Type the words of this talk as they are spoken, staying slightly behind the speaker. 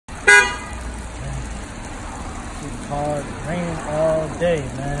hard. Rain all day,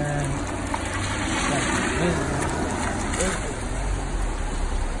 man.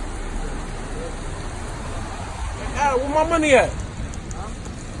 Where my money at?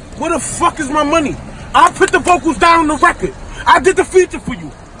 Where the fuck is my money? I put the vocals down on the record. I did the feature for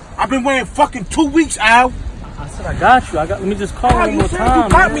you. I've been waiting fucking 2 weeks, Al. I said I got you. Let me just call one more time. You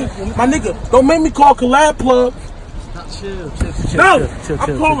got me. My nigga, don't make me call Collab Plug. Chill.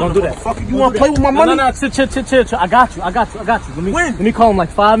 I'm calling. Don't do that. Fucker, you want to play with my money? No, chill. I got you. When? Let me call him like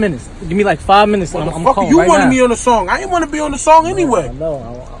 5 minutes. Give me like 5 minutes. I'm calling you right wanted now. me on the song. I didn't want to be on the song anyway.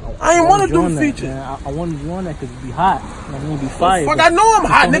 I ain't want to do the feature. I wanted you on that because it'd be hot. I'm gonna be fired. Fuck, I know I'm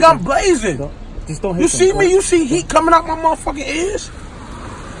hot, nigga. I'm blazing. Just don't hit You see me? You see heat coming out my motherfucking ears?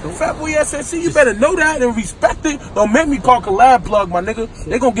 Fatboy SSE, you better know that and respect it. Don't make me call Collab Plug, my nigga.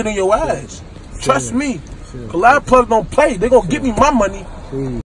 They gonna get on your ass. Trust me. Collab Plug don't play. They gonna get me my money.